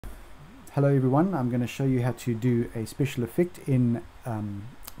Hello everyone, I'm going to show you how to do a special effect in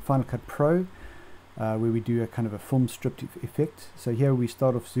Final Cut Pro where we do a kind of a film strip effect. So here we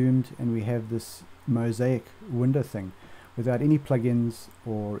start off zoomed and we have this mosaic window thing without any plugins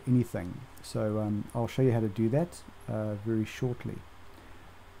or anything. So I'll show you how to do that very shortly.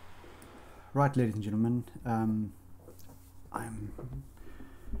 Right, ladies and gentlemen, I'm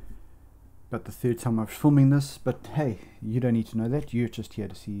about the third time I'm filming this, but hey, you don't need to know that. You're just here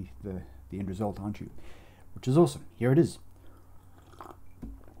to see the end result, aren't you? Which is awesome. Here it is.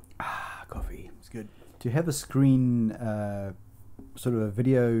 Coffee. It's good. To have a screen, sort of a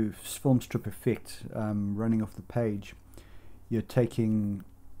video film strip effect running off the page, you're taking,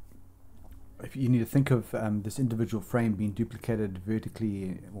 if you need to think of this individual frame being duplicated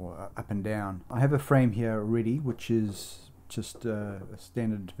vertically or up and down. I have a frame here already, which is just a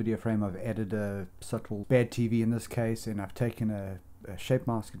standard video frame. I've added a subtle bad TV in this case, and I've taken a shape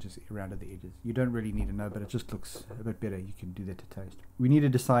mask and just rounded the edges. You don't really need to know, but it just looks a bit better. You can do that to taste. We need to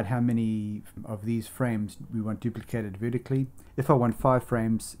decide how many of these frames we want duplicated vertically. If I want 5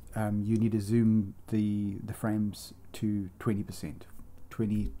 frames, you need to zoom the frames to 20%.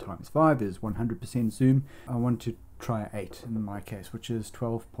 20 times 5 is 100% zoom. I want to try 8 in my case, which is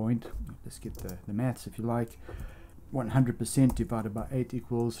 12 point, let's get the maths if you like. 100% divided by 8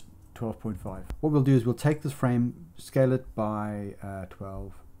 equals 12.5. What we'll do is we'll take this frame, scale it by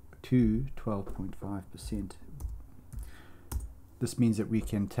 12 to 12.5%. This means that we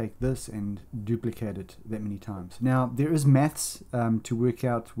can take this and duplicate it that many times. Now there is maths to work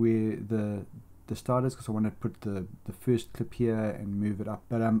out where the start is, because I want to put the first clip here and move it up,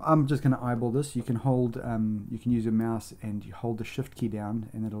 but I'm just going to eyeball this. You can hold, you can use your mouse and you hold the shift key down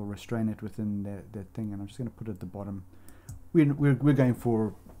and it'll restrain it within that thing, and I'm just going to put it at the bottom. We're going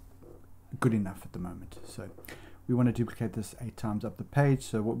for good enough at the moment, so we want to duplicate this 8 times up the page.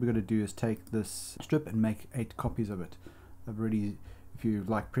 So what we're going to do is take this strip and make 8 copies of it. I've already, if you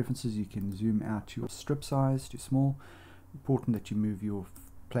like preferences, you can zoom out your strip size to small. Important that you move your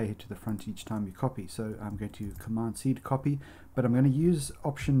playhead to the front each time you copy. So I'm going to Command C to copy, but I'm going to use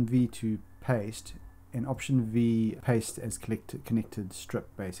Option V to paste, and Option V paste as connected strip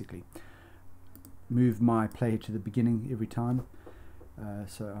basically. Move my playhead to the beginning every time.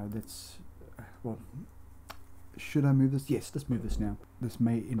 That's, well, should I move this? Yes, let's move this now. This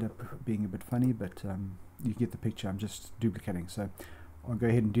may end up being a bit funny, but you get the picture. I'm just duplicating, so I'll go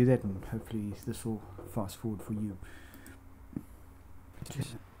ahead and do that, and hopefully this will fast forward for you.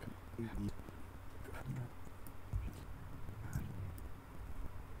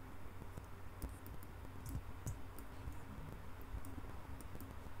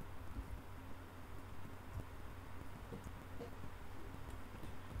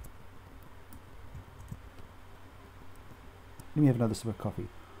 Let me have another sip of coffee.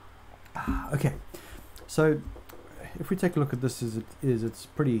 Okay, so if we take a look at this as it is, it's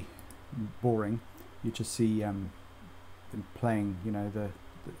pretty boring. You just see them playing, you know, the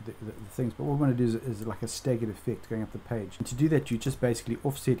things, but what we want to do is like a staggered effect going up the page. And to do that, you just basically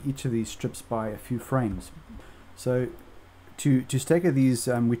offset each of these strips by a few frames. So to stagger these,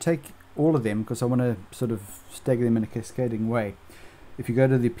 we take all of them because I want to sort of stagger them in a cascading way. If you go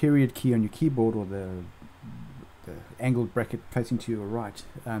to the period key on your keyboard, or the angled bracket facing to your right,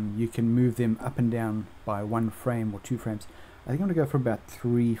 you can move them up and down by 1 frame or 2 frames. I think I'm going to go for about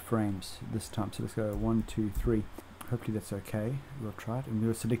 3 frames this time. So let's go 1, 2, 3. Hopefully that's okay. We'll try it, and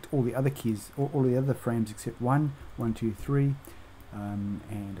we'll select all the other keys, all the other frames except 1, 1, 2, 3,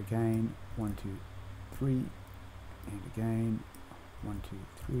 and again 1, 2, 3, and again 1, 2,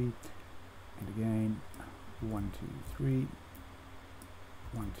 3, and again 1, 2, 3,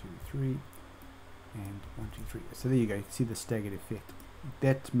 1, 2, 3. And 1, 2, 3. So there you go. You can see the staggered effect.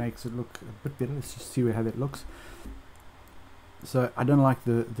 That makes it look a bit better. Let's just see how that looks. So I don't like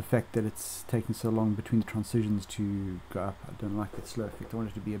the fact that it's taking so long between the transitions to go up. I don't like that slow effect. I want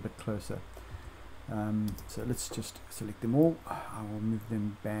it to be a bit closer. So let's just select them all. I will move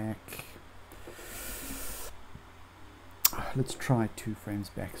them back. Let's try 2 frames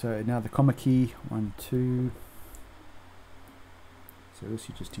back. So now the comma key, 1, 2. So this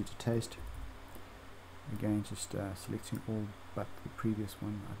you just need to taste. Again, just selecting all but the previous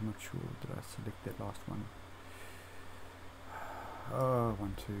one. I'm not sure, did I select that last one? Oh,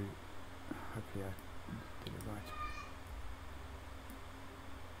 1, 2. Hopefully I did it right.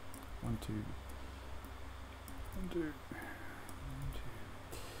 1, 2. 1, 2. 1,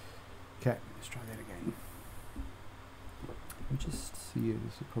 2. Okay, let's try that again. Let me just see,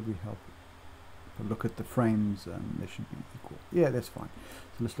 this will probably help. If I look at the frames, they should be equal. Yeah, that's fine.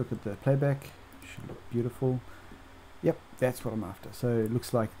 So let's look at the playback. Should look beautiful. Yep, that's what I'm after. So it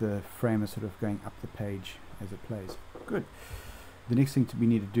looks like the frame is sort of going up the page as it plays. Good. The next thing we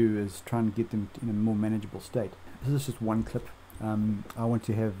need to do is try and get them in a more manageable state. This is just one clip. I want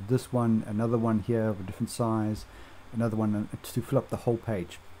to have this one, another one here of a different size, another one to fill up the whole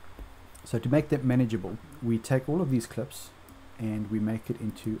page. So to make that manageable, we take all of these clips and we make it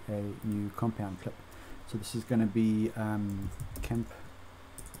into a new compound clip. So this is going to be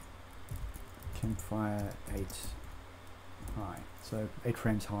campfire 8 high, so 8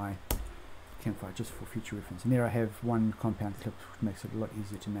 frames high campfire, just for future reference. And there I have one compound clip, which makes it a lot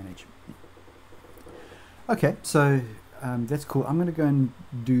easier to manage. Okay, so that's cool. I'm going to go and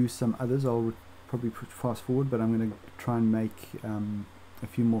do some others. I'll probably fast forward, but I'm going to try and make a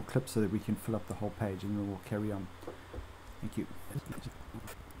few more clips so that we can fill up the whole page, and then we'll carry on. Thank you.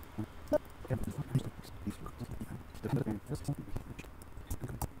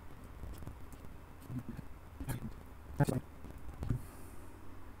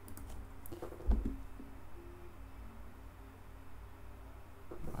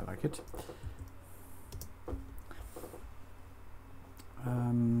 I like it.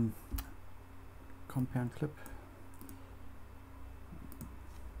 Compound clip.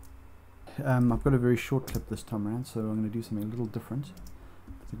 I've got a very short clip this time around, so I'm going to do something a little different.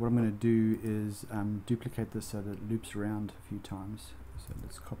 I think what I'm going to do is duplicate this so that it loops around a few times. So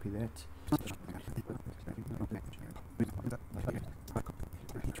let's copy that.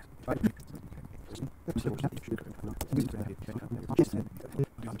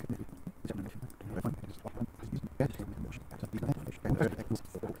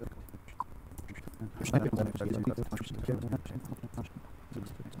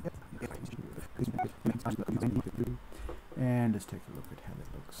 And let's take a look at how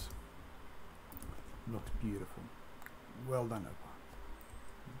that looks. Looks beautiful. Well done, Opa.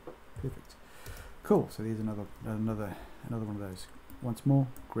 Perfect. Cool. So there's another one of those. Once more,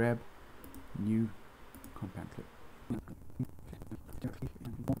 grab new compound clip.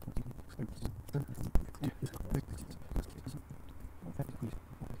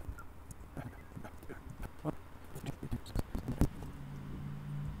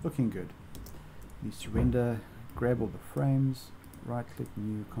 Looking good. Needs to render. Grab all the frames. Right click,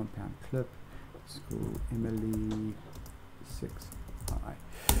 new compound clip. Let's go Emily 6i.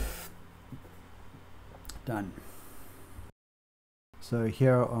 Done. So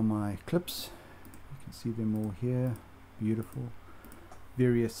here are my clips. You can see them all here. Beautiful.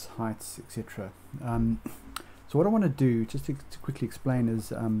 Various heights, etc. So what I want to do, just to quickly explain,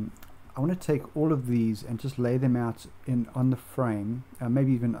 is I want to take all of these and just lay them out on the frame,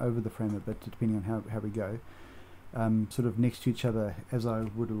 maybe even over the frame a bit, depending on how we go, sort of next to each other as I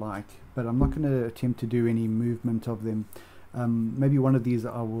would like. But I'm not going to attempt to do any movement of them. Maybe one of these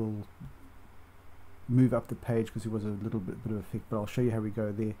I will move up the page because it was a little bit of effect, but I'll show you how we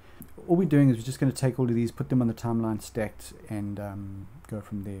go there. All we're doing is we're just going to take all of these, put them on the timeline stacked, and go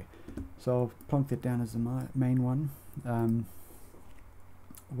from there. So I'll plonk that down as the main one.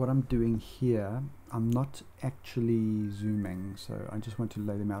 What I'm doing here, I'm not actually zooming, so I just want to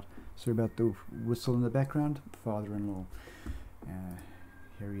lay them out. Sorry about the whistle in the background. Father-in-law.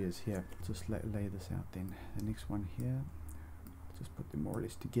 Here he is here. Just lay this out then. The next one here. Just put them more or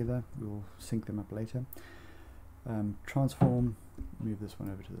less together. We'll sync them up later. Transform. Move this one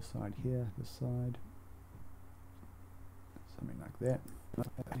over to the side here. This side. Something like that.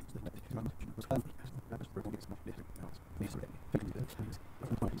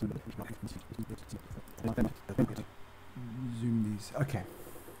 Zoom these. Okay,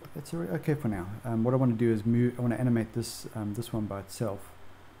 that's okay for now. What I want to do is move. I want to animate this this one by itself,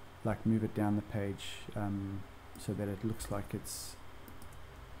 like move it down the page so that it looks like it's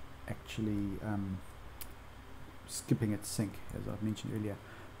actually skipping its sync, as I've mentioned earlier.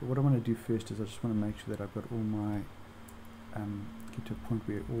 But what I want to do first is I just want to make sure that I've got all my get to a point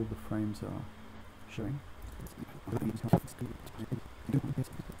where all the frames are showing.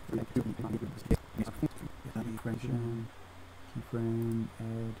 Keyframe,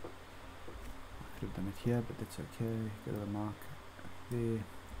 add. I could have done it here, but that's okay. Go to the mark there,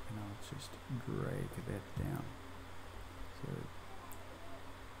 and I'll just drag that down. So,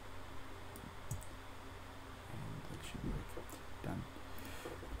 and that should work. Done.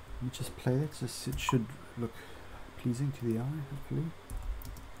 Let me just play that. It should look pleasing to the eye, hopefully.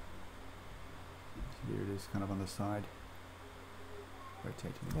 So there it is, kind of on the side,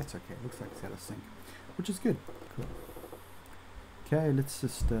 rotating. That's okay. It looks like it's out of sync, which is good. Cool. Okay, let's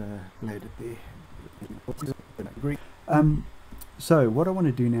just lay it there. Great. So what I want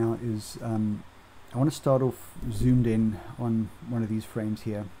to do now is I want to start off zoomed in on one of these frames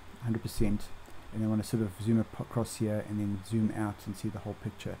here, 100%, and I want to sort of zoom across here and then zoom out and see the whole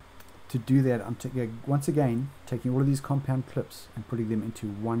picture. To do that, I'm once again taking all of these compound clips and putting them into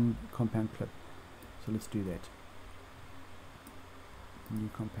one compound clip. So let's do that. New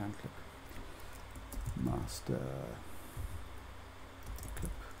compound clip. Master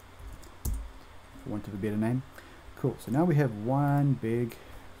clip, for want of a better name. Cool. So now we have one big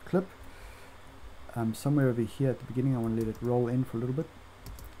clip. Somewhere over here at the beginning, I want to let it roll in for a little bit.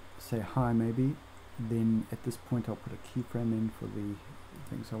 Say hi maybe. Then at this point, I'll put a keyframe in for the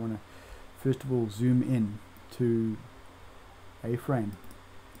thing. So I want to first of all zoom in to a frame.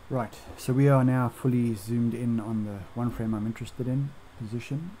 Right. So we are now fully zoomed in on the one frame I'm interested in.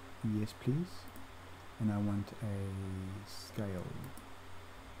 Position. Yes, please. And I want a scale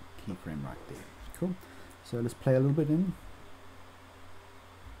keyframe right there. Cool. So let's play a little bit in.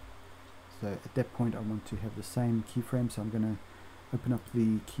 So at that point I want to have the same keyframe, so I'm going to open up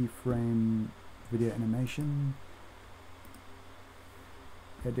the keyframe video animation,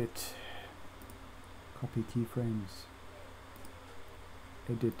 edit, copy keyframes,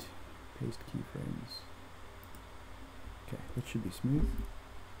 edit, paste keyframes. Okay, that should be smooth.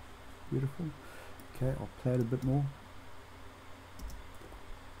 Beautiful. Okay, I'll play it a bit more.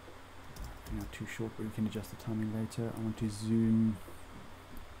 Not too short, but we can adjust the timing later. I want to zoom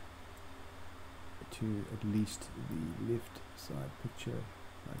to at least the left side picture,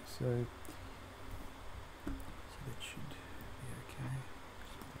 like so. So that should be okay.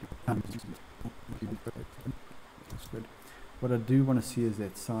 That's good. What I do want to see is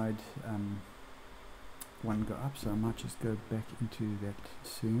that side one go up, so I might just go back into that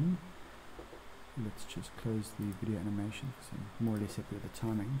soon. Let's just close the video animation because I'm more or less happy with the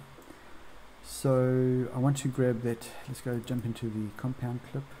timing. So I want to grab that, let's go jump into the compound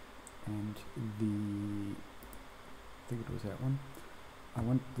clip and I think it was that one. I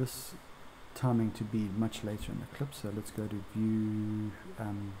want this timing to be much later in the clip, so let's go to view,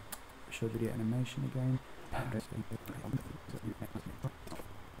 show video animation again. I'm going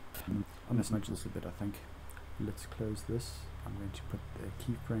to smudge this a bit, I think. Let's close this. I'm going to put the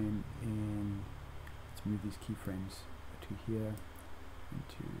keyframe in. Let's move these keyframes to here,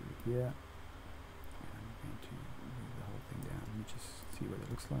 into here. And I'm going to move the whole thing down. Let me just see what it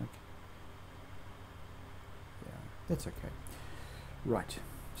looks like. Yeah, that's okay. Right,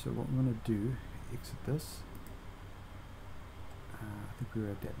 so what I'm going to do, exit this. I think we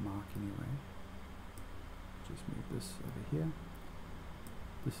were at that mark anyway. Just move this over here.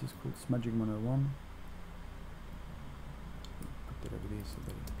 This is called Smudging 101. Put that over there so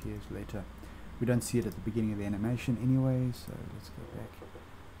that it appears later. We don't see it at the beginning of the animation anyway, so let's go back,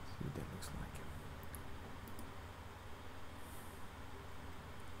 see what that looks like.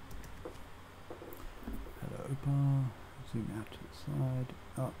 Hello, Opa. Zoom out to the side.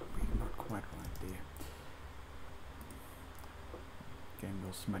 Oh, we're not quite right there. Again,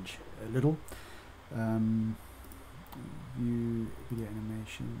 we'll smudge a little. View video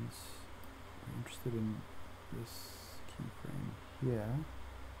animations. I'm interested in this keyframe here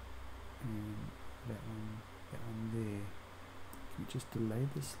and that one there. Can we just delay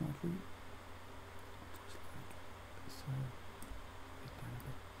this slightly? Just like so. Get down a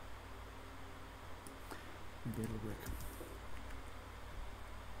bit. Maybe it'll work.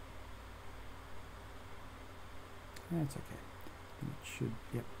 That's okay. It should,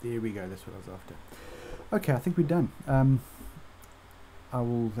 yep, there we go, that's what I was after. Okay, I think we're done. I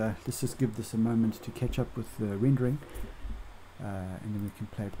will, let's just give this a moment to catch up with the rendering, and then we can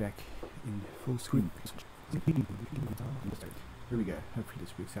play it back in full screen. Here we go, hopefully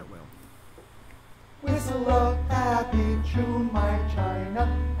this works out well. Whistle a happy tune, my China,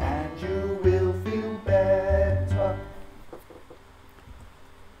 and you will feel better.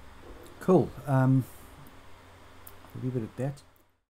 Cool, I'll leave it at that.